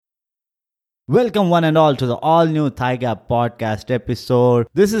Welcome one and all to the all-new Thigh Gap podcast episode.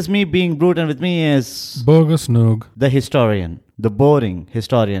 This is me being Brute, and with me is... Bogus Noog. The historian. The boring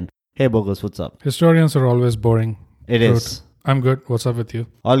historian. Hey Bogus, what's up? Historians are always boring. It is. I'm good. What's up with you?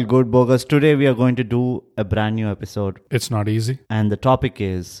 All good, Bogus. Today we are going to do a brand new episode. It's not easy. And the topic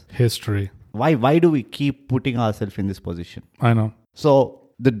is... History. Why do we keep putting ourselves in this position? I know. So...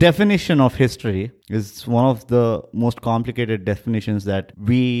 the definition of history is one of the most complicated definitions that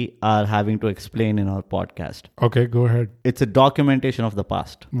we are having to explain in our podcast. Okay, go ahead. It's a documentation of the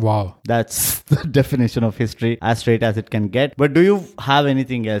past. Wow. That's the definition of history, as straight as it can get. But do you have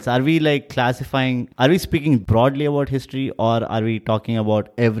anything else? Are we are we speaking broadly about history, or are we talking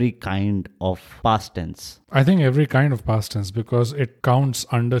about every kind of past tense? I think every kind of past tense, because it counts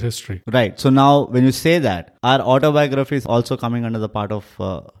under history. Right. So now when you say that, our autobiography is also coming under the part of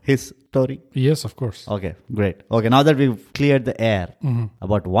his story? Yes, of course. Okay, great. Okay, now that we've cleared the air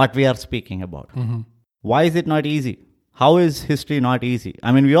about what we are speaking about, why is it not easy? How is history not easy?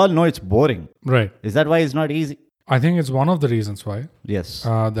 I mean, we all know it's boring. Right. Is that why it's not easy? I think it's one of the reasons why. Yes.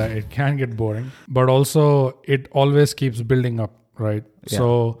 That it can get boring, but also it always keeps building up, right? Yeah.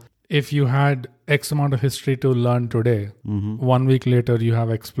 So if you had X amount of history to learn today, 1 week later you have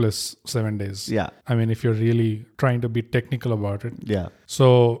X plus 7 days. Yeah. I mean, if you're really trying to be technical about it. Yeah. So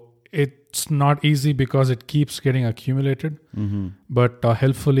it's not easy because it keeps getting accumulated. But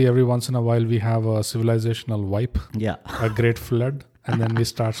helpfully every once in a while we have a civilizational wipe, Yeah. a great flood, and then we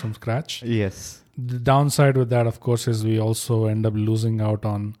start from scratch. Yes. The downside with that, of course, is we also end up losing out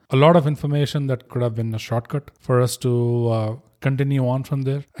on a lot of information that could have been a shortcut for us to continue on from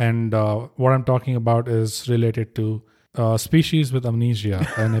there. And what I'm talking about is related to Species with Amnesia,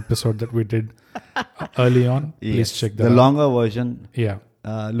 an episode that we did early on. Yes. Please check that The out. longer version, Yeah.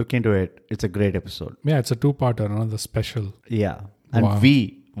 look into it. It's a great episode. Yeah, it's a 2-parter, another special. Yeah. And Wow. we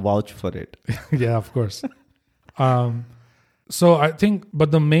vouch for it. Yeah, of course. So I think, but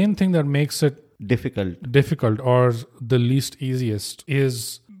the main thing that makes it difficult or the least easiest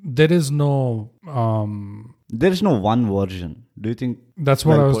is there is no... There is no one version. Do you think? That's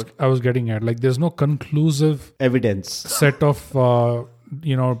what Well I was getting at. Like, there's no conclusive Evidence. set of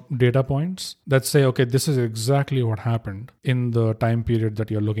data points that say, okay, this is exactly what happened in the time period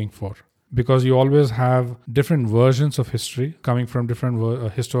that you're looking for. Because you always have different versions of history coming from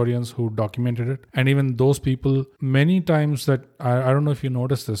different historians who documented it. And even those people, many times that, I don't know if you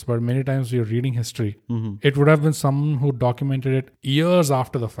noticed this, but many times you're reading history, it would have been someone who documented it years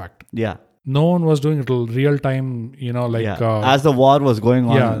after the fact. Yeah. No one was doing it real time, As the war was going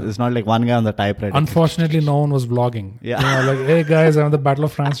on, yeah. it's not like one guy on the typewriter. Unfortunately, no one was vlogging. Yeah. Like, hey guys, I'm at the Battle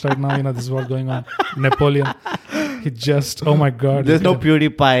of France right now. This is what's going on. Napoleon. He just, oh my God. There's no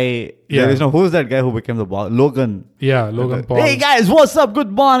PewDiePie. Yeah. There is no, who's that guy who became the boss? Logan. Yeah, Logan Paul. Hey guys, what's up?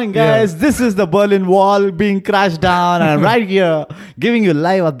 Good morning, guys. Yeah. This is the Berlin Wall being crashed down, and right here giving you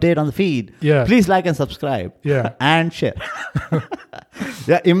live update on the feed. Yeah. Please like and subscribe. Yeah. And share.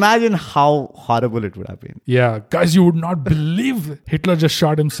 Yeah, imagine how horrible it would have been. Yeah, guys, you would not believe Hitler just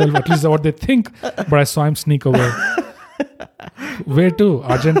shot himself. At least that's what they think. But I saw him sneak away. Where to?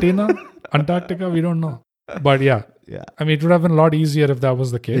 Argentina? Antarctica? We don't know. But yeah. I mean, it would have been a lot easier if that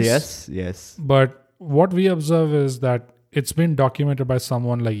was the case. Yes. But what we observe is that it's been documented by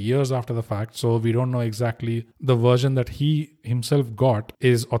someone like years after the fact. So we don't know exactly the version that he himself got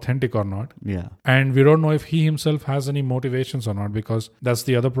is authentic or not. Yeah. And we don't know if he himself has any motivations or not, because that's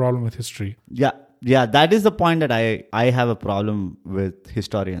the other problem with history. Yeah. That is the point that I have a problem with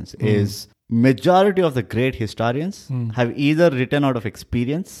historians is majority of the great historians have either written out of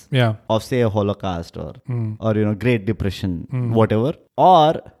experience of, say, a Holocaust or Great Depression, whatever,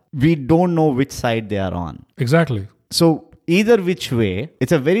 or we don't know which side they are on. Exactly. So either which way,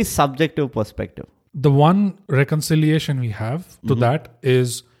 it's a very subjective perspective. The one reconciliation we have to that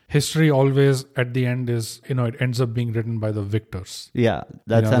is history always at the end is, it ends up being written by the victors. Yeah,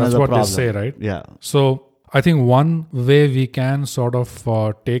 that's another that's what problem. they say, right? Yeah. So I think one way we can sort of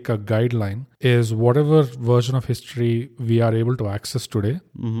take a guideline is whatever version of history we are able to access today,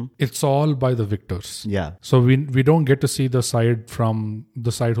 it's all by the victors. Yeah. So we don't get to see the side from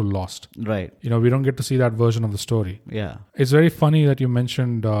the side who lost. Right. We don't get to see that version of the story. Yeah. It's very funny that you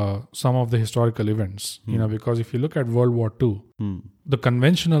mentioned some of the historical events, because if you look at World War II, the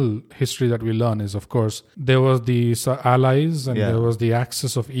conventional history that we learn is, of course, there was the Allies and there was the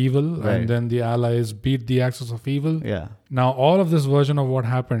Axis of evil, and then the Allies beat the Axis of evil. Yeah. Now, all of this version of what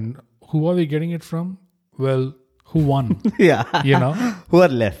happened, who are we getting it from? Well, who won? Yeah. Who are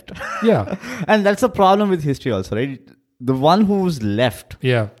left. Yeah. And that's a problem with history also, right? The one who's left,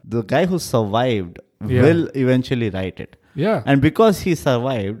 Yeah. the guy who survived will eventually write it. Yeah. And because he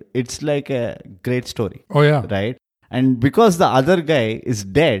survived, it's like a great story. Oh, yeah. Right? And because the other guy is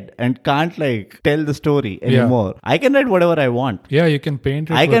dead and can't like tell the story anymore, I can write whatever I want. Yeah, you can paint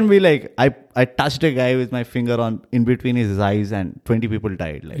it. I can be like, I touched a guy with my finger on in between his eyes and 20 people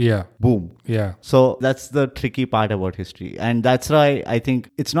died. Like, yeah. Boom. Yeah. So that's the tricky part about history. And that's why I think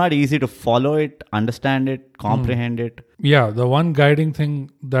it's not easy to follow it, understand it, comprehend it. Yeah, the one guiding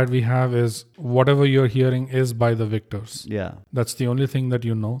thing that we have is whatever you're hearing is by the victors. Yeah. That's the only thing that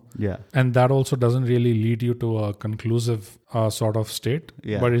you know. Yeah. And that also doesn't really lead you to a conclusive sort of state.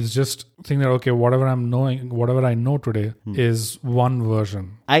 Yeah. But it's just think that, okay, whatever I know today is one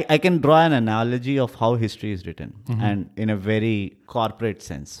version. I can draw an analogy of how history is written and in a very corporate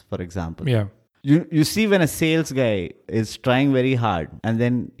sense, for example. Yeah. You see when a sales guy is trying very hard and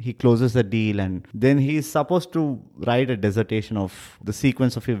then he closes the deal and then he's supposed to write a dissertation of the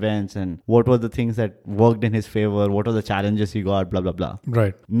sequence of events and what were the things that worked in his favor, what are the challenges he got, blah, blah, blah.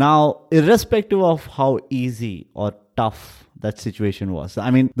 Right. Now, irrespective of how easy or tough that situation was.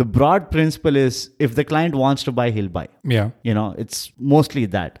 I mean, the broad principle is if the client wants to buy, he'll buy. Yeah. It's mostly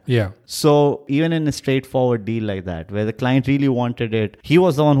that. Yeah. So even in a straightforward deal like that, where the client really wanted it, he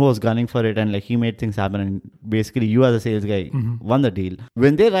was the one who was gunning for it and like he made things happen and basically you as a sales guy won the deal.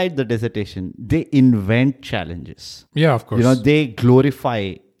 When they write the dissertation, they invent challenges. Yeah, of course. They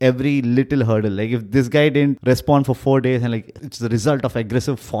glorify every little hurdle. Like if this guy didn't respond for 4 days and like it's the result of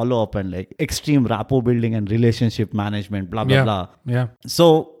aggressive follow-up and like extreme rapport building and relationship management, blah, blah, blah. Yeah.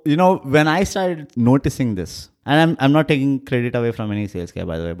 So, when I started noticing this, and I'm not taking credit away from any sales guy,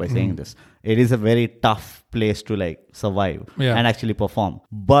 by the way, by saying this, it is a very tough place to like survive and actually perform.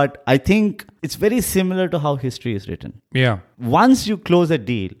 But I think it's very similar to how history is written. Yeah. Once you close a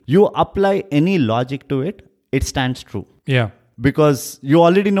deal, you apply any logic to it, it stands true. Yeah. Because you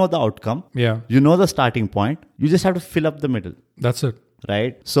already know the outcome. Yeah. You know the starting point. You just have to fill up the middle. That's it.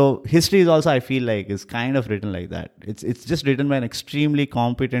 Right? So history is also, I feel like, is kind of written like that. It's just written by an extremely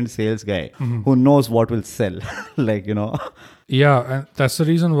competent sales guy who knows what will sell. Yeah, and that's the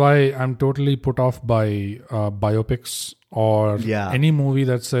reason why I'm totally put off by biopics or any movie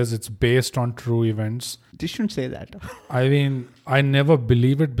that says it's based on true events. You shouldn't say that. I mean, I never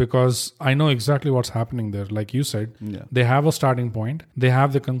believe it because I know exactly what's happening there. Like you said, they have a starting point, they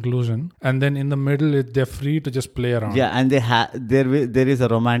have the conclusion, and then in the middle, they're free to just play around. Yeah, and there is a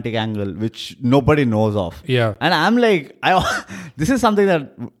romantic angle which nobody knows of. Yeah. And I'm like, this is something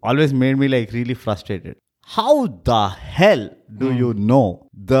that always made me like really frustrated. How the hell do you know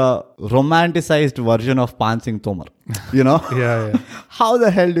the romanticized version of Pan Singh Tomar? Yeah. How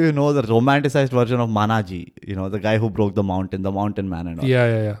the hell do you know the romanticized version of Manaji? The guy who broke the mountain man and all.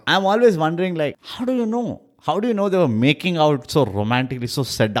 Yeah. I'm always wondering, like, how do you know? How do you know they were making out so romantically, so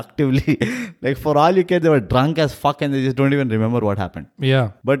seductively? Like, for all you care, they were drunk as fuck and they just don't even remember what happened.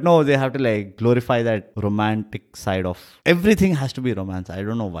 Yeah. But no, they have to like glorify that romantic side of everything has to be romance. I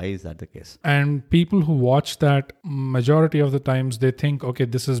don't know why is that the case. And people who watch that, majority of the times, they think, okay,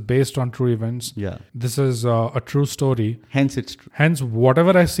 this is based on true events. Yeah. This is a true story. Hence, it's true. Hence,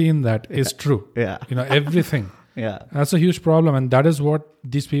 whatever I see in that is true. Yeah. Everything. Yeah. That's a huge problem. And that is what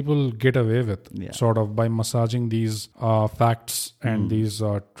these people get away with, sort of, by massaging these facts and these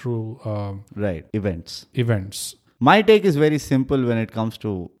true events. My take is very simple when it comes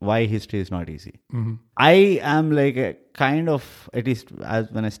to why history is not easy. I am like a kind of, at least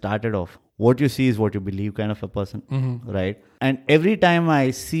as when I started off, what you see is what you believe kind of a person, right? And every time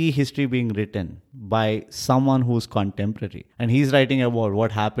I see history being written by someone who's contemporary and he's writing about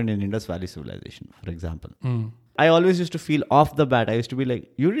what happened in Indus Valley Civilization, for example, I always used to feel off the bat, I used to be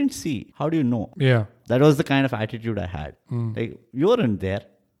like, you didn't see. How do you know? Yeah. That was the kind of attitude I had. Like, you weren't there.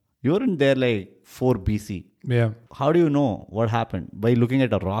 You weren't there like 4 BC. Yeah. How do you know what happened? By looking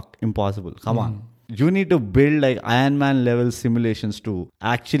at a rock? Impossible. Come on. You need to build like Iron Man level simulations to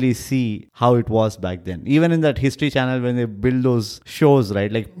actually see how it was back then. Even in that History Channel, when they build those shows,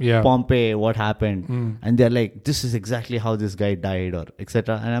 right? Like Pompeii, what happened? And they're like, this is exactly how this guy died or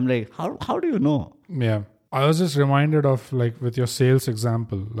etc. And I'm like, how do you know? Yeah. I was just reminded of, like, with your sales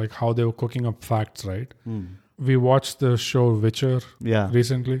example, like how they were cooking up facts, right? We watched the show Witcher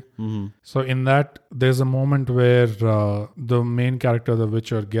recently. So in that, there's a moment where the main character, the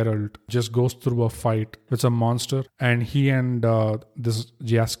Witcher, Geralt, just goes through a fight with a monster, and he and this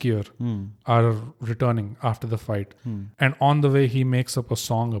Jaskier are returning after the fight. And on the way, he makes up a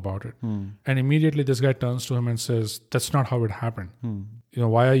song about it. And immediately this guy turns to him and says, that's not how it happened.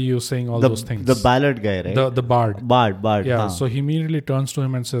 why are you saying all those things? The ballad guy, right? The bard. Bard. Yeah. So he immediately turns to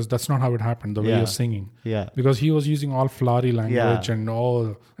him and says, that's not how it happened, the way you're singing. Yeah. Because he was using all flowery language and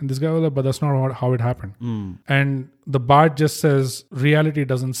this guy was like, but that's not how it happened. And the bard just says, reality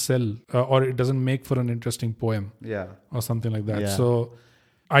doesn't sell or it doesn't make for an interesting poem. Yeah. Or something like that. Yeah. So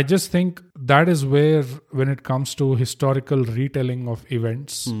I just think that is where, when it comes to historical retelling of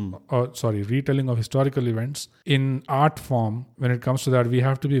events, retelling of historical events in art form, when it comes to that, we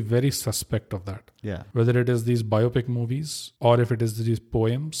have to be very suspect of that. Yeah. Whether it is these biopic movies or if it is these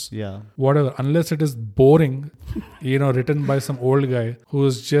poems, whatever, unless it is boring, written by some old guy who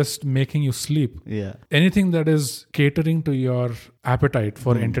is just making you sleep. Yeah. Anything that is catering to your appetite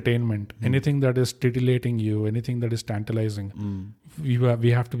for entertainment, anything that is titillating you, anything that is tantalizing,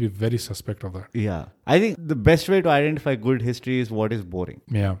 we have to be very suspect of that. Yeah. I think the best way to identify good history is what is boring.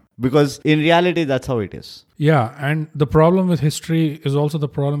 Yeah. Because in reality, that's how it is. Yeah. And the problem with history is also the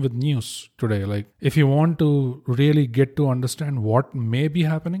problem with news today. Like, if you want to really get to understand what may be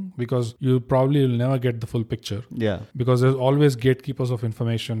happening, because you probably will never get the full picture. Yeah. Because there's always gatekeepers of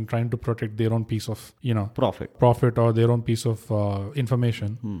information trying to protect their own piece of, profit or their own piece of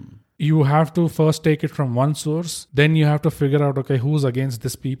information. You have to first take it from one source. Then you have to figure out, okay, who's against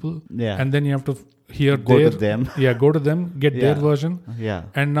this people? Yeah. And then you have to go to them, get their version. Yeah.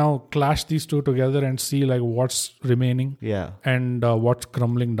 And now clash these two together and see like what's remaining. Yeah. And what's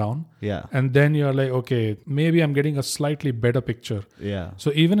crumbling down. Yeah. And then you're like, okay, maybe I'm getting a slightly better picture. Yeah.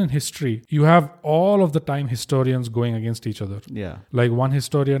 So even in history, you have all of the time historians going against each other. Yeah. Like one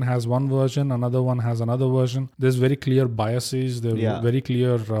historian has one version, another one has another version. There's very clear biases. There are very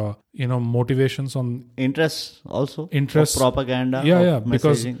clear, motivations on interests also. Interests, propaganda.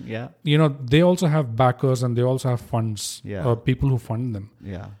 Because they also have backers and they also have funds. Yeah. People who fund them.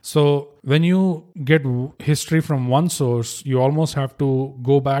 Yeah. So when you get history from one source, you almost have to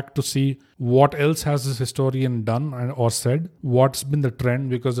go back to see what else has this historian done or said, what's been the trend,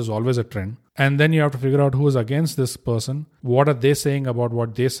 because there's always a trend. And then you have to figure out who is against this person, what are they saying about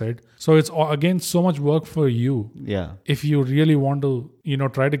what they said. So it's again so much work for you. Yeah. If you really want to,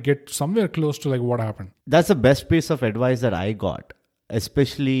 try to get somewhere close to like what happened. That's the best piece of advice that I got.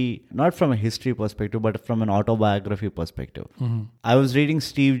 Especially not from a history perspective, but from an autobiography perspective. I was reading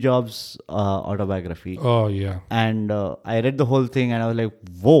Steve Jobs' autobiography. Oh, yeah. And I read the whole thing and I was like,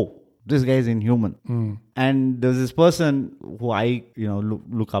 whoa, this guy is inhuman. And there's this person who I,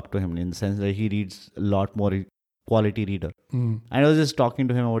 look up to him in the sense that he reads a lot more quality reader. And I was just talking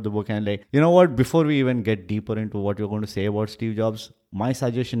to him about the book and like, you know what, before we even get deeper into what you're going to say about Steve Jobs, my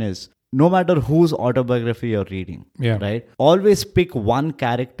suggestion is, no matter whose autobiography you're reading, right? Always pick one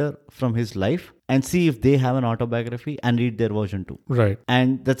character from his life and see if they have an autobiography and read their version too. Right.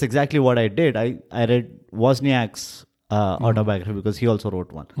 And that's exactly what I did. I read Wozniak's autobiography because he also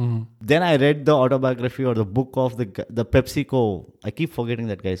wrote one. Then I read the autobiography or the book of the PepsiCo. I keep forgetting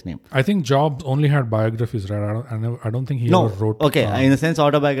that guy's name. I think Jobs only had biographies, right? I don't think he ever wrote. Okay, in a sense,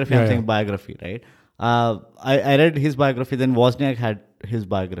 autobiography. I'm saying biography, right? I read his biography. Then Wozniak had his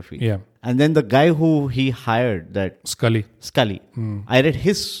biography. Yeah. And then the guy who he hired, that Scully. I read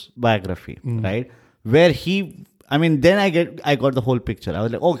his biography, right? Where then I got the whole picture. I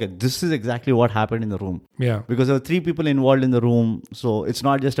was like, okay, this is exactly what happened in the room. Yeah. Because there were 3 people involved in the room. So it's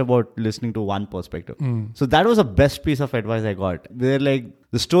not just about listening to one perspective. So that was the best piece of advice I got. They're like,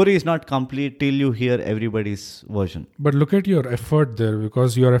 the story is not complete till you hear everybody's version. But look at your effort there,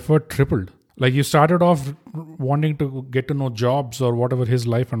 because your effort tripled. Like, you started off wanting to get to know Jobs or whatever, his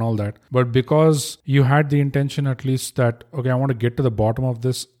life and all that. But because you had the intention at least that, okay, I want to get to the bottom of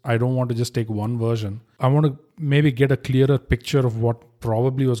this. I don't want to just take one version. I want to maybe get a clearer picture of what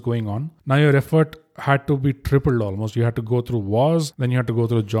probably was going on. Now your effort had to be tripled almost. You had to go through Woz, then you had to go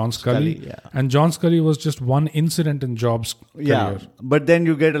through John Scully. And John Scully was just one incident in Jobs' career. But then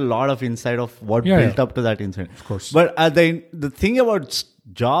you get a lot of insight of what built up to that incident. Of course. But the thing about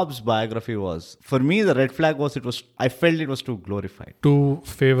Jobs' biography was, for me, the red flag was I felt it was too glorified. Too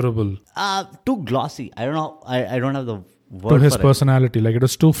favorable. Too glossy. I don't know. I don't have the word to his for personality. Like, it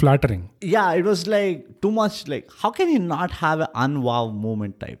was too flattering. Yeah, it was like too much. Like, how can he not have an unwow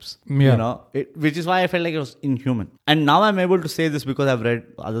moment types? Yeah. Which is why I felt like it was inhuman. And now I'm able to say this because I've read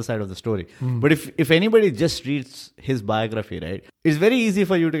the other side of the story. But if anybody just reads his biography, right, it's very easy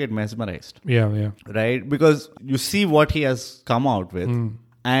for you to get mesmerized. Yeah. Right? Because you see what he has come out with.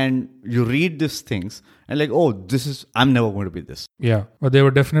 And you read these things and like, oh, I'm never going to be this. Yeah. But there were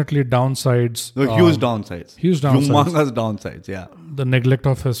definitely downsides. Huge downsides. Humongous downsides, yeah. The neglect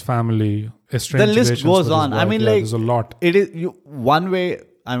of his family, estranged the list goes on. Wife. I mean, there's a lot. It is one way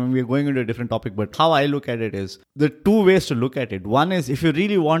I mean, we're going into a different topic, but how I look at it is the two ways to look at it. One is if you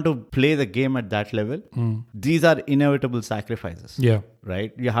really want to play the game at that level, these are inevitable sacrifices. Yeah.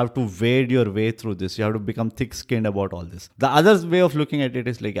 Right? You have to wade your way through this. You have to become thick-skinned about all this. The other way of looking at it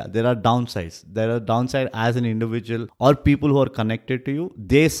is like, there are downsides. There are downsides as an individual or people who are connected to you.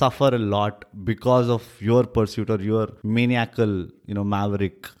 They suffer a lot because of your pursuit or your maniacal,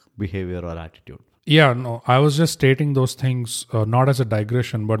 maverick behavior or attitude. Yeah, no, I was just stating those things not as a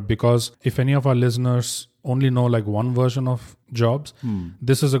digression, but because if any of our listeners only know like one version of Jobs,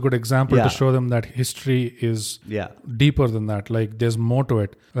 this is a good example to show them that history is deeper than that. Like there's more to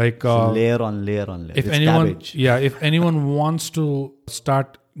it. Like layer on layer on layer. If if anyone wants to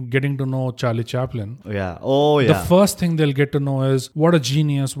start getting to know Charlie Chaplin, the first thing they'll get to know is what a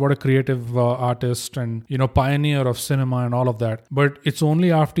genius, what a creative artist, and pioneer of cinema and all of that. But it's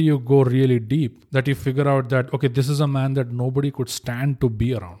only after you go really deep that you figure out that okay, this is a man that nobody could stand to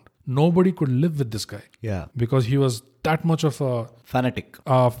be around. Nobody could live with this guy. Yeah. Because he was that much of a fanatic,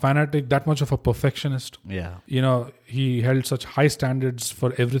 that much of a perfectionist. Yeah. He held such high standards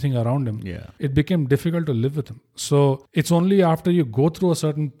for everything around him. Yeah. It became difficult to live with him. So it's only after you go through a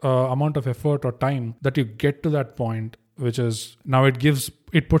certain amount of effort or time that you get to that point, which is now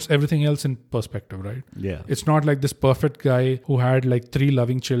it puts everything else in perspective, right? Yeah. It's not like this perfect guy who had like 3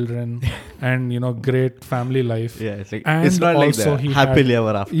 loving children and great family life. Yeah, it's like and it's not like that happily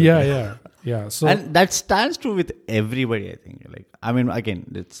ever after. Yeah. So and that stands true with everybody, I think. Like, I mean, again,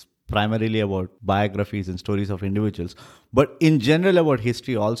 it's primarily about biographies and stories of individuals, but in general about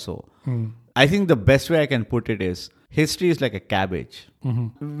history also. I think the best way I can put it is history is like a cabbage.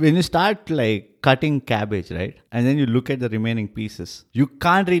 When you start like cutting cabbage, right, and then you look at the remaining pieces, you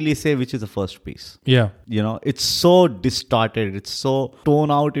can't really say which is the first piece. Yeah. It's so distorted. It's so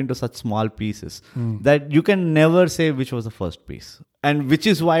torn out into such small pieces that you can never say which was the first piece. And which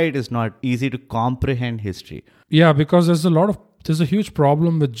is why it is not easy to comprehend history. Yeah, because there's a huge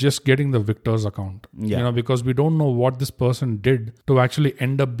problem with just getting the victor's account. Yeah. Because we don't know what this person did to actually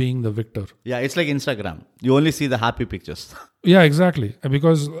end up being the victor. Yeah, it's like Instagram. You only see the happy pictures. Yeah, exactly.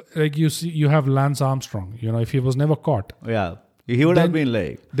 Because like you have Lance Armstrong, if he was never caught. Yeah. He would have been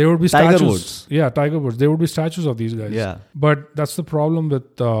like there would be Tiger statues. Woods. Yeah, Tiger Woods. There would be statues of these guys. Yeah. But that's the problem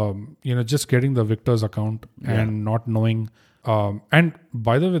with just getting the victor's account and not knowing. And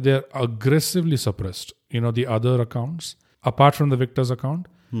by the way, they're aggressively suppressed. The other accounts, apart from the victor's account,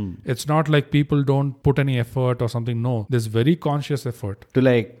 it's not like people don't put any effort or something. No, there's very conscious effort to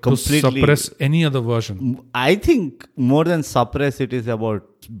like completely suppress any other version. I think more than suppress, it is about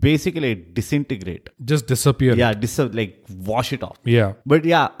basically disintegrate, just disappear. Yeah, like wash it off. Yeah, but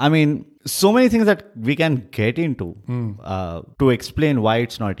yeah, I mean, so many things that we can get into to explain why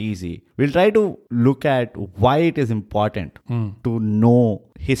it's not easy. We'll try to look at why it is important to know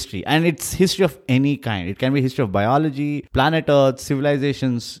history, and it's history of any kind. It can be history of biology, planet Earth,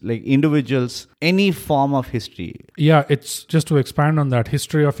 civilizations, like individuals, any form of history. Yeah, it's just to expand on that: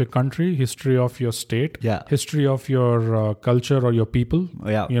 history of your country, history of your state, history of your culture or your people.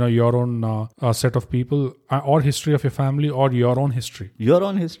 Your own set of people, or history of your family, or your own history,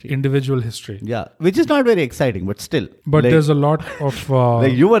 individual history. Yeah, which is not very exciting, but still. But there's a lot of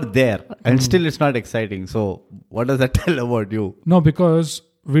like you were there, and still it's not exciting. So what does that tell about you? No, because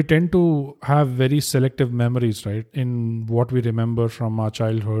we tend to have very selective memories, right, in what we remember from our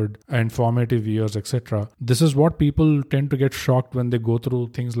childhood and formative years, etc. This is what people tend to get shocked when they go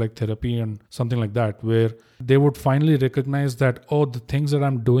through things like therapy and something like that, where they would finally recognize that, oh, the things that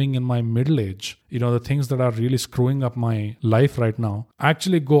I'm doing in my middle age, the things that are really screwing up my life right now,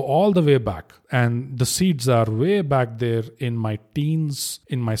 actually go all the way back. And the seeds are way back there in my teens,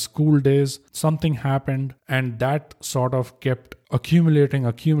 in my school days. Something happened, and that sort of kept accumulating.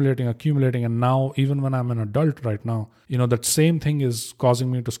 And now, even when I'm an adult right now, that same thing is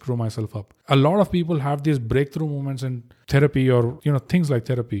causing me to screw myself up. A lot of people have these breakthrough moments in therapy or, things like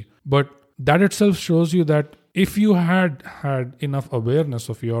therapy. But that itself shows you that if you had enough awareness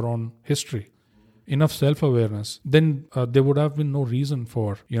of your own history, enough self-awareness, then there would have been no reason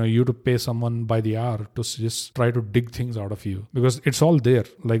for you to pay someone by the hour to just try to dig things out of you, because it's all there.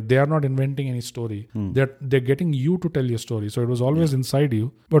 Like, they are not inventing any story. They're getting you to tell your story. So it was always inside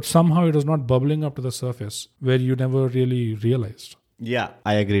you, but somehow it was not bubbling up to the surface where you never really realized. Yeah,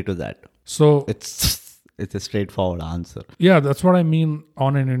 I agree to that. So it's a straightforward answer. Yeah, that's what I mean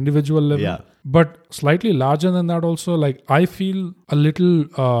on an individual level. Yeah. But slightly larger than that also, like, I feel a little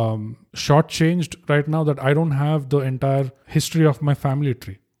shortchanged right now that I don't have the entire history of my family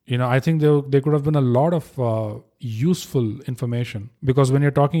tree. I think there could have been a lot of useful information, because when you're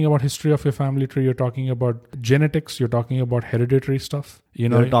talking about history of your family tree, you're talking about genetics, you're talking about hereditary stuff.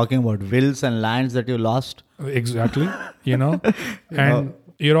 You're talking about wills and lands that you lost. Exactly. And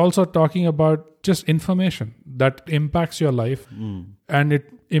you're also talking about just information that impacts your life, and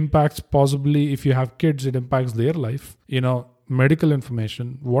it impacts, possibly if you have kids, it impacts their life, medical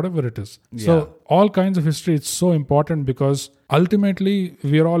information, whatever it is. Yeah. So all kinds of history, it's so important, because ultimately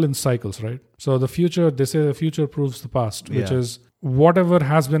we're all in cycles, right? So they say the future proves the past, which is whatever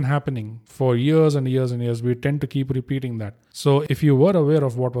has been happening for years and years and years, we tend to keep repeating that. So if you were aware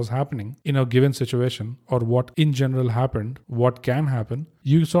of what was happening in a given situation, or what in general happened, what can happen,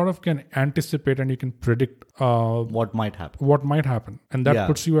 you sort of can anticipate and you can predict what might happen. And that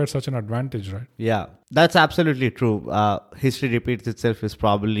puts you at such an advantage, right? Yeah, that's absolutely true. History repeats itself is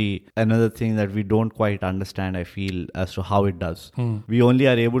probably another thing that we don't quite understand, I feel, as to how it does. We only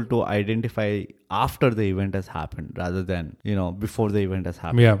are able to identify after the event has happened, rather than before the event has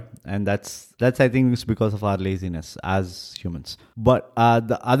happened. Yeah. And that's I think it's because of our laziness as humans. But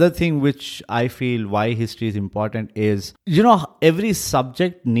the other thing which I feel why history is important is, every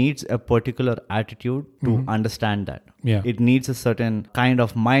subject needs a particular attitude to understand that. Yeah. It needs a certain kind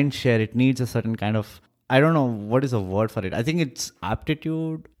of mind share. It needs a certain kind of, I don't know what is the word for it. I think it's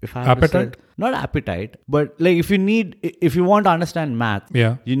aptitude. If I have appetite? To say, not appetite, but like if you want to understand math,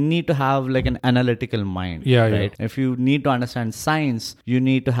 you need to have like an analytical mind. Right? If you need to understand science, you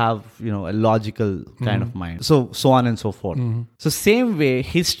need to have a logical kind of mind. So on and so forth. So same way,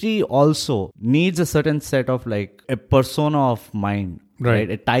 history also needs a certain set of like a persona of mind.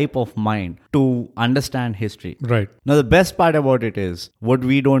 Right, a type of mind to understand history. Right. Now, the best part about it is, what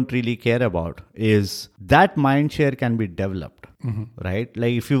we don't really care about is that mind share can be developed. Right?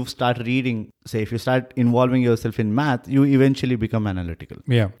 Like if you start reading, say if you start involving yourself in math, you eventually become analytical.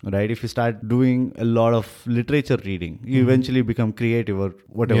 Yeah. Right? If you start doing a lot of literature reading, you eventually become creative or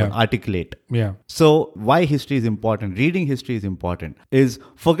whatever, articulate. Yeah. So why history is important, reading history is important, is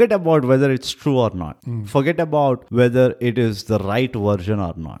forget about whether it's true or not. Forget about whether it is the right version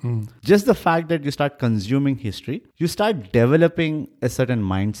or not. Just the fact that you start consuming history, you start developing a certain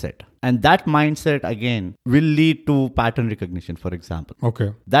mindset. And that mindset, again, will lead to pattern recognition, for example.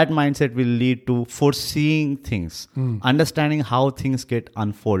 Okay. That mindset will lead to foreseeing things, understanding how things get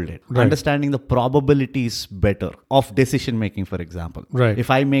unfolded, understanding the probabilities better of decision making, for example. Right.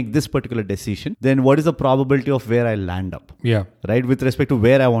 If I make this particular decision, then what is the probability of where I land up? Yeah. Right? With respect to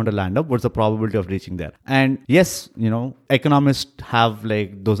where I want to land up, what's the probability of reaching there? And yes, economists have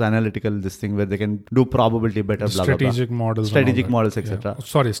like those analytical this thing where they can do probability better, blah, strategic blah, blah. models. Strategic models, etc. Yeah.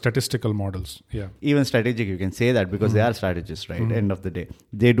 Sorry, statistical models. Yeah. Even strategic, you can say that, because they are strategists, right? End of the day.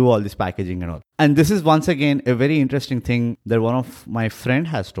 They do all this packaging and all. And this is once again a very interesting thing that one of my friend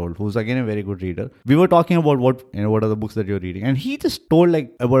has told, who's again a very good reader. We were talking about what are the books that you're reading. And he just told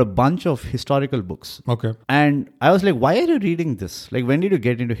like about a bunch of historical books. Okay. And I was like, why are you reading this? Like, when did you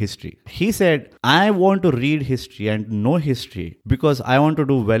get into history? He said, I want to read history and know history because I want to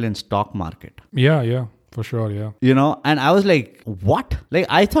do well in stock market. Yeah. For sure, yeah. And I was like, what? Like,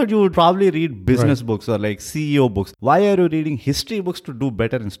 I thought you would probably read business books or like CEO books. Why are you reading history books to do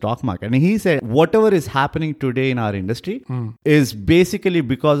better in stock market? And he said, whatever is happening today in our industry is basically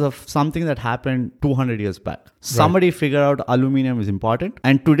because of something that happened 200 years back. Somebody figured out aluminum is important.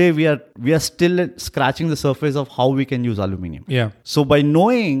 And today we are still scratching the surface of how we can use aluminum. Yeah. So by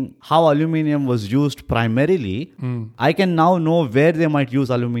knowing how aluminum was used primarily, I can now know where they might use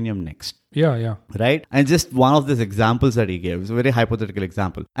aluminum next. Yeah. Right? And just one of these examples that he gave is a very hypothetical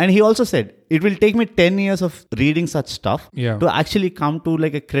example. And he also said, it will take me 10 years of reading such stuff to actually come to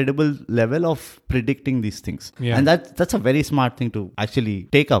like a credible level of predicting these things. Yeah. And that's a very smart thing to actually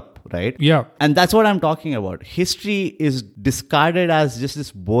take up, right? Yeah. And that's what I'm talking about. History is discarded as just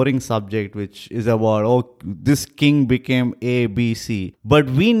this boring subject, which is about, this king became A, B, C. But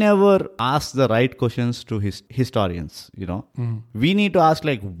we never ask the right questions to historians, We need to ask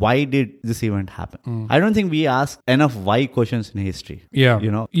like, why did this event happen? I don't think we ask enough why questions in history.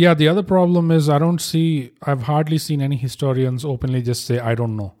 Yeah. Yeah, the other problem is I've hardly seen any historians openly just say, I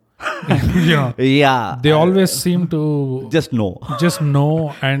don't know. Yeah. They always seem to just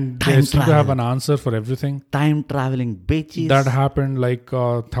know, and they seem to have an answer for everything. Time traveling bitches. That happened like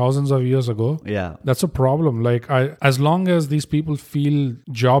thousands of years ago. Yeah. That's a problem. Like as long as these people feel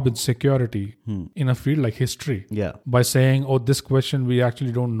job insecurity in a field like history, by saying, this question we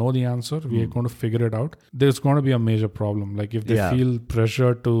actually don't know the answer, we are going to figure it out, there's going to be a major problem. Like if they feel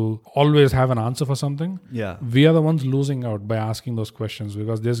pressure to always have an answer for something, we are the ones losing out by asking those questions,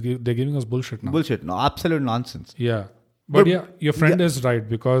 because they're giving us bullshit now. No, absolute nonsense. Yeah. But yeah, your friend is right,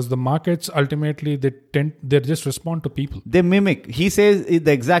 because the markets ultimately they just respond to people. They mimic. He says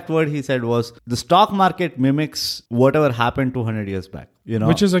the exact word he said was the stock market mimics whatever happened 200 years back.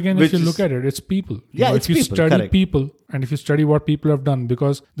 Which is again, if you look at it, it's people. If you people, study correct. people, and if you study what people have done,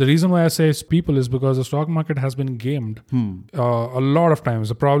 because the reason why I say it's people is because the stock market has been gamed a lot of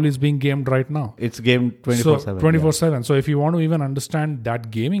times. Probably it's being gamed right now. It's gamed 24/7. 24/7. So if you want to even understand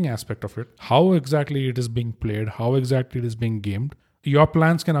that gaming aspect of it, how exactly it is being played, how exactly it is being gamed, your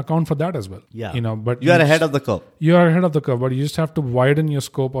plans can account for that as well. Yeah. But you are ahead of the curve. You are ahead of the curve, but you just have to widen your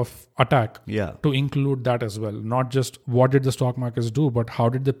scope of attack to include that as well. Not just what did the stock markets do, but how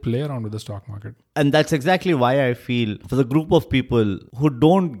did they play around with the stock market. And that's exactly why I feel for the group of people who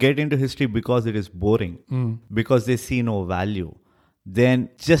don't get into history because it is boring, because they see no value, then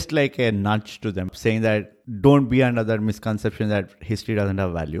just like a nudge to them saying that don't be under that misconception that history doesn't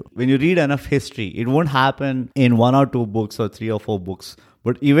have value. When you read enough history, it won't happen in 1 or 2 books or 3 or 4 books,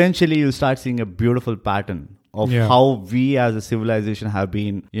 but eventually you'll start seeing a beautiful pattern of how we as a civilization have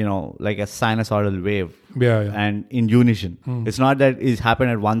been, like a sinusoidal wave. And in unison. It's not that it happened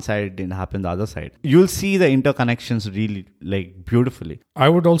at one side, it didn't happen the other side. You'll see the interconnections really beautifully. I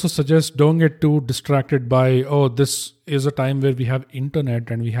would also suggest don't get too distracted by, this is a time where we have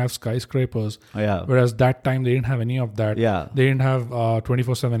internet and we have skyscrapers. Whereas that time they didn't have any of that. They didn't have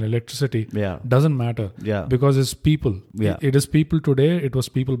 24/7 electricity. Doesn't matter. Because it's people. It is people today. It was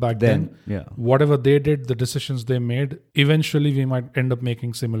people back then. Whatever they did, the decisions they made, eventually we might end up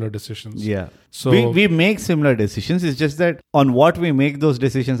making similar decisions. So we make similar decisions. It's just that on what we make those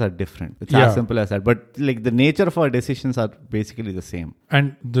decisions are different. It's as simple as that. But the nature of our decisions are basically the same.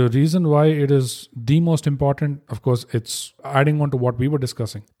 And the reason why it is the most important, of course, it's adding on to what we were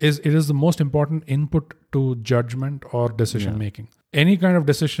discussing, is it is the most important input to judgment or decision making. Any kind of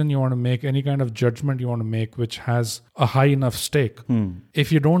decision you want to make, any kind of judgment you want to make, which has a high enough stake,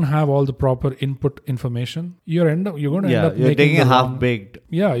 if you don't have all the proper input information, you're going to end up you're making taking the a half-baked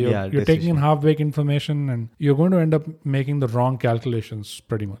you're taking in half-baked information, and you're going to end up making the wrong calculations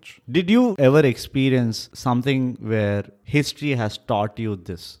pretty much. Did you ever experience something where history has taught you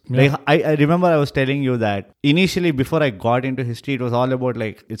this? I remember I was telling you that initially before I got into history, it was all about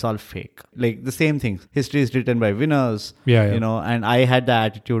it's all fake. The same things. History is written by winners, and I had the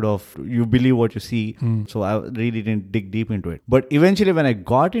attitude of you believe what you see. So I really didn't dig deep into it. But eventually when I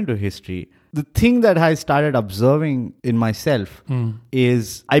got into history, the thing that I started observing in myself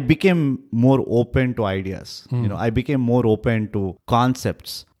is I became more open to ideas. I became more open to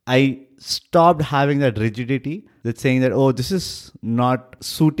concepts. I stopped having that rigidity that's saying that, this is not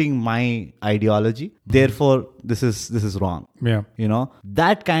suiting my ideology, therefore this is wrong.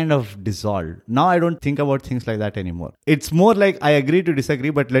 That kind of dissolved. Now I don't think about things like that anymore. It's more like I agree to disagree,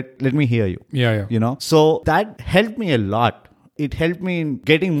 but let me hear you. So that helped me a lot. It helped me in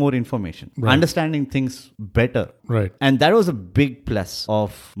getting more information, understanding things better. And that was a big plus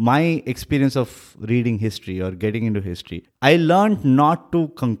of my experience of reading history or getting into history. I learned not to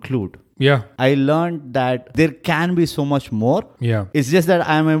conclude. I learned that there can be so much more. It's just that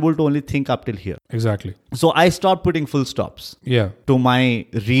I'm able to only think up till here. Exactly. So I stopped putting full stops to my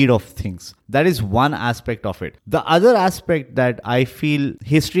read of things. That is one aspect of it. The other aspect that I feel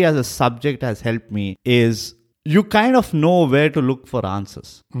history as a subject has helped me is you kind of know where to look for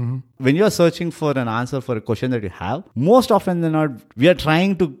answers. When you're searching for an answer for a question that you have, most often than not, we are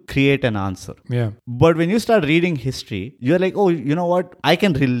trying to create an answer. But when you start reading history, you're like, you know what? I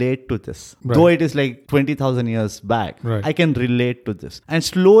can relate to this. Though it is 20,000 years back, I can relate to this. And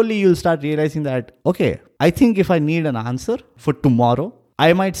slowly you'll start realizing that, okay, I think if I need an answer for tomorrow,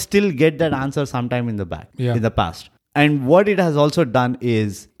 I might still get that answer sometime in the past. And what it has also done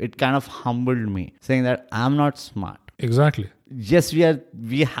is it kind of humbled me, saying that I'm not smart. Exactly. Yes,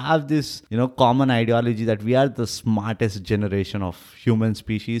 we have this, common ideology that we are the smartest generation of human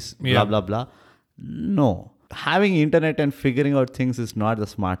species, blah, blah, blah. No. Having internet and figuring out things is not the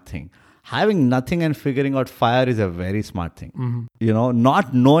smart thing. Having nothing and figuring out fire is a very smart thing.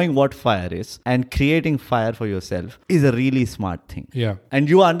 Not knowing what fire is and creating fire for yourself is a really smart thing. And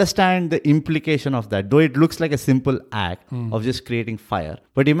you understand the implication of that, though it looks like a simple act of just creating fire.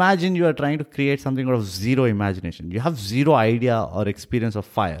 But imagine you are trying to create something out of zero imagination. You have zero idea or experience of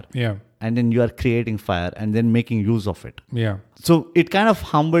fire. and then you are creating fire and then making use of it. Yeah. So it kind of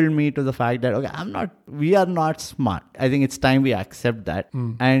humbled me to the fact that, okay, we are not smart. I think it's time we accept that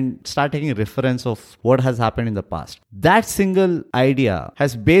and start taking reference of what has happened in the past. That single idea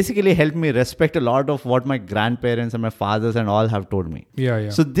has basically helped me respect a lot of what my grandparents and my fathers and all have told me. Yeah.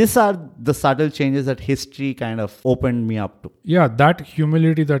 So these are the subtle changes that history kind of opened me up to. Yeah, that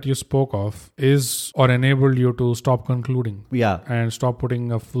humility that you spoke of is or enabled you to stop concluding. Yeah. And stop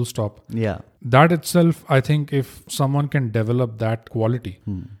putting a full stop. Yeah. That itself, I think if someone can develop that quality,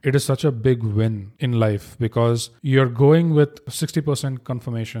 it is such a big win in life, because you're going with 60%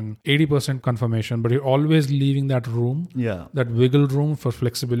 confirmation, 80% confirmation, but you're always leaving that room, that wiggle room for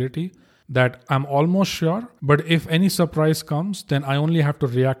flexibility. That I'm almost sure, but if any surprise comes, then I only have to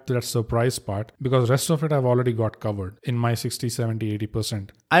react to that surprise part, because rest of it I've already got covered in my 60, 70,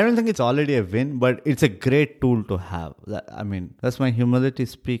 80%. I don't think it's already a win, but it's a great tool to have. I mean, that's my humility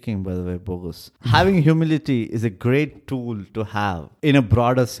speaking, by the way, Bogus. Having humility is a great tool to have in a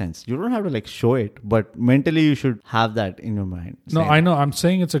broader sense. You don't have to like show it, but mentally you should have that in your mind. No, I know. I'm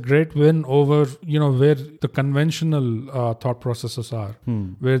saying it's a great win over, where the conventional thought processes are,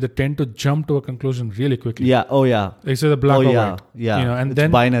 where they tend to jump to a conclusion really quickly. Yeah. Oh, yeah. They say the black or white. Yeah. And it's then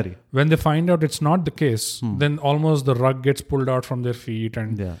binary. When they find out it's not the case, then almost the rug gets pulled out from their feet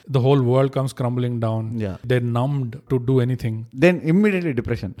and the whole world comes crumbling down. Yeah. They're numbed to do anything. Then immediately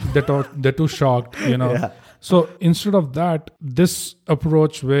depression. They're too shocked, Yeah. So instead of that, this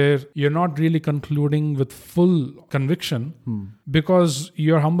approach where you're not really concluding with full conviction because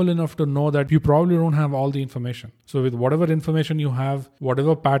you're humble enough to know that you probably don't have all the information. So with whatever information you have,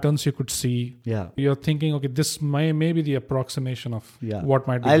 whatever patterns you could see, you're thinking, okay, this may be the approximation of what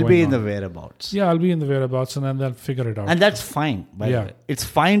might be I'll going be in on. the whereabouts. Yeah, I'll be in the whereabouts and then they'll figure it out. And that's fine, by the way. It's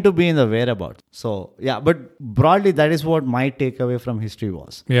fine to be in the whereabouts. So, but broadly, that is what my takeaway from history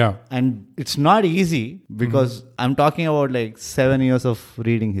was. Yeah. And it's not easy because I'm talking about like 7 years of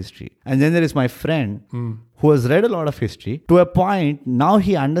reading history. And then there is my friend who has read a lot of history to a point. Now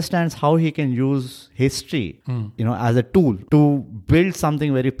he understands how he can use history, as a tool to build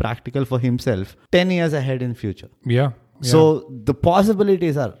something very practical for himself 10 years ahead in future. Yeah. So the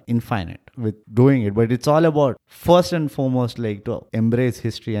possibilities are infinite with doing it, but it's all about first and foremost like to embrace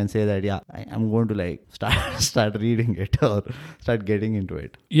history and say that I'm going to like start reading it or start getting into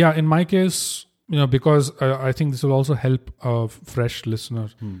it. Yeah, in my case, because I think this will also help a fresh listener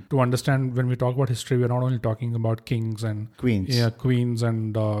to understand when we talk about history, we're not only talking about kings and queens, queens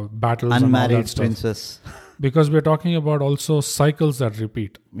and battles, unmarried and all that stuff. princess. Because we're talking about also cycles that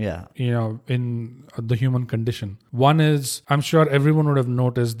repeat. Yeah. In the human condition. One is, I'm sure everyone would have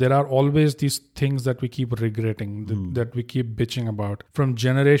noticed, there are always these things that we keep regretting, that we keep bitching about. From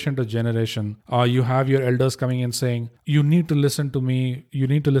generation to generation, you have your elders coming in saying, you need to listen to me, you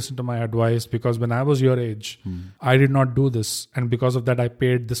need to listen to my advice, because when I was your age, I did not do this. And because of that, I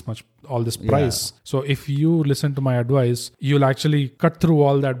paid all this price. So if you listen to my advice, you'll actually cut through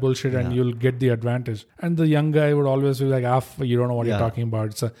all that bullshit and you'll get the advantage. And the young guy would always be like, you don't know what you're talking about.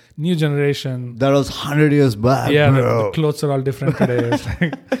 It's a new generation. That was 100 years back. Yeah, bro. the clothes are all different today. It's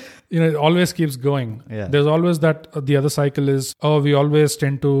like, it always keeps going. Yeah. There's always that, the other cycle is, we always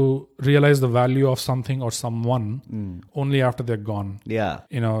tend to realize the value of something or someone only after they're gone. Yeah.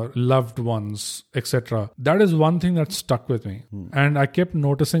 Loved ones, etc. That is one thing that stuck with me. And I kept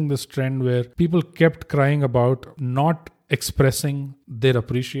noticing this trend where people kept crying about not expressing their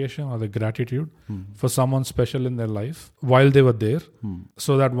appreciation or their gratitude for someone special in their life while they were there,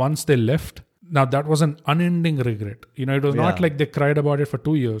 so that once they left, now that was an unending regret. It was not like they cried about it for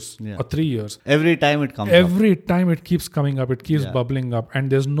 2 years or 3 years. Every time it comes Every time it keeps coming up, it keeps bubbling up, and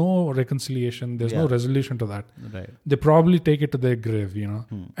there's no reconciliation, there's no resolution to that. Right. They probably take it to their grave,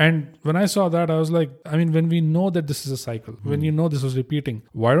 And when I saw that, I was like, when we know that this is a cycle, when you know this was repeating,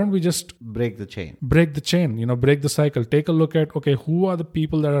 why don't we just break the chain, break the cycle, take a look at, okay, who are the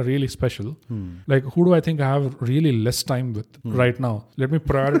people that are really special? Like, who do I think I have really less time with right now? Let me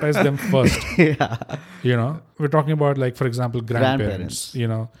prioritize them first. We're talking about, like, for example, grandparents.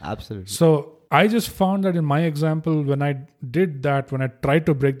 Absolutely. So I just found that in my example, when I did that, when I tried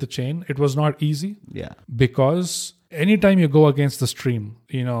to break the chain, it was not easy. Yeah. Because anytime you go against the stream,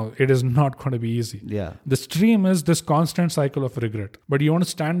 it is not going to be easy. Yeah. The stream is this constant cycle of regret. But you want to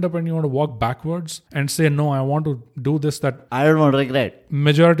stand up and you want to walk backwards and say, no, I want to do this that I don't want to regret.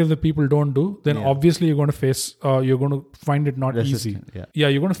 Majority of the people don't do. Then obviously you're going to face, you're going to find it not easy. Yeah,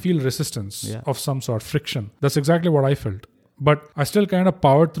 you're going to feel resistance of some sort, friction. That's exactly what I felt. But I still kind of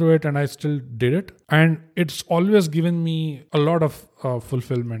powered through it and I still did it. And it's always given me a lot of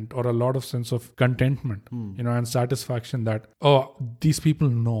fulfillment or a lot of sense of contentment, and satisfaction that, these people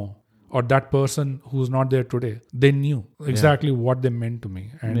know, or that person who's not there today, they knew exactly what they meant to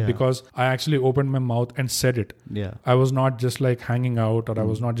me. And because I actually opened my mouth and said it, I was not just like hanging out, or I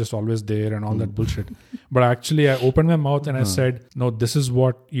was not just always there and all that bullshit. But actually I opened my mouth and I said, no, this is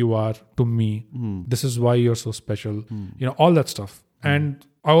what you are to me. This is why you're so special. You know, all that stuff. And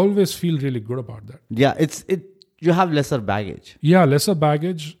I always feel really good about that. Yeah, you have lesser baggage. Yeah, lesser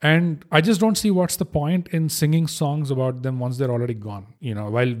baggage. And I just don't see what's the point in singing songs about them once they're already gone. You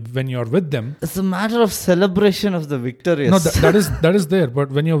know, while when you're with them, it's a matter of celebration of the victorious. No, that is there. But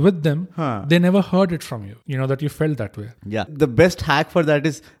when you're with them, they never heard it from you. You know, that you felt that way. Yeah. The best hack for that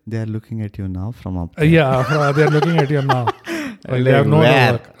is they're looking at you now from up there. They're looking at you now. Like they have no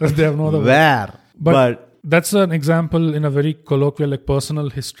other work. They have no other work. But that's an example in a very colloquial, like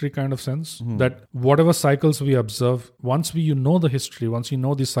personal history kind of sense, that whatever cycles we observe, once you know the history, once you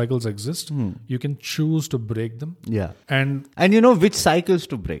know these cycles exist, you can choose to break them. Yeah. And you know which cycles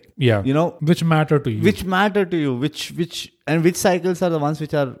to break. Yeah. You know, which matter to you. Which cycles are the ones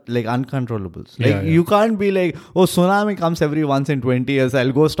which are like uncontrollables. Like you can't be like, oh, tsunami comes every once in 20 years.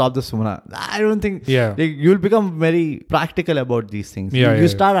 I'll go stop the tsunami. I don't think. Yeah. Like, you'll become very practical about these things. You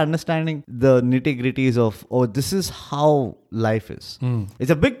start understanding the nitty-gritties of, oh, this is how life is.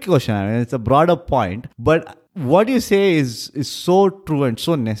 It's a big question. I mean, it's a broader point, but what you say is so true and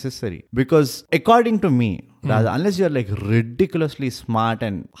so necessary, because according to me, unless you're like ridiculously smart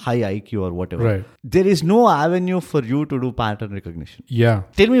and high IQ or whatever, there is no avenue for you to do pattern recognition. Yeah.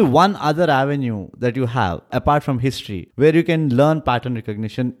 Tell me one other avenue that you have apart from history where you can learn pattern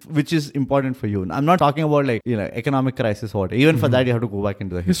recognition, which is important for you. I'm not talking about like, you know, economic crisis or whatever. Even for that, you have to go back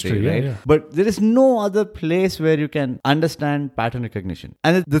into the history, right? Yeah. But there is no other place where you can understand pattern recognition.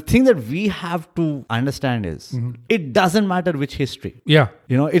 And the thing that we have to understand is it doesn't matter which history. Yeah.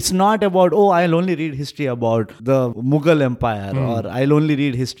 You know, it's not about, oh, I'll only read history about the Mughal Empire or I'll only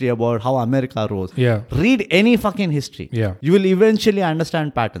read history about how America rose. Yeah. Read any fucking history. Yeah. You will eventually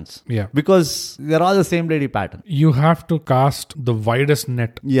understand patterns. Yeah. Because they're all the same bloody pattern. You have to cast the widest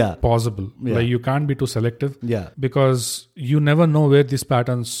net possible. Yeah. Like you can't be too selective. Yeah. Because you never know where these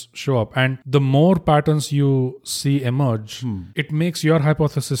patterns show up. And the more patterns you see emerge, it makes your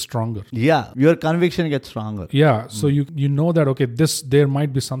hypothesis stronger. Yeah. Your conviction gets stronger. Yeah. So you know that, okay, there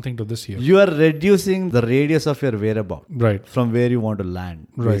might be something to this here. You are reducing the radius of your whereabout. Right. From where you want to land,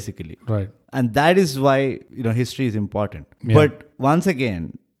 basically. Right. And that is why, you know, history is important. Yeah. But once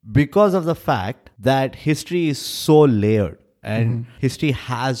again, because of the fact that history is so layered and history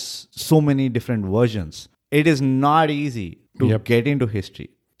has so many different versions, it is not easy to get into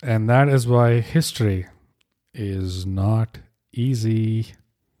history. And that is why history is not easy.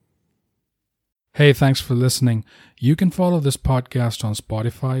 Hey, thanks for listening. You can follow this podcast on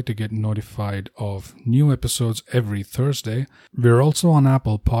Spotify to get notified of new episodes every Thursday. We're also on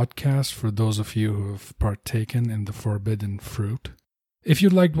Apple Podcasts for those of you who have partaken in the forbidden fruit. If you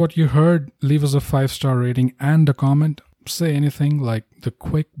liked what you heard, leave us a 5-star rating and a comment. Say anything like the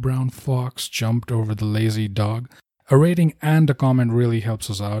quick brown fox jumped over the lazy dog. A rating and a comment really helps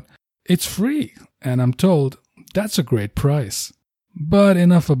us out. It's free, and I'm told that's a great price. But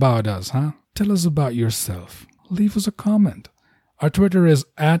enough about us, huh? Tell us about yourself. Leave us a comment. Our Twitter is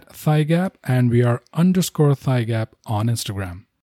 @ThighGap and we are _ThighGap on Instagram.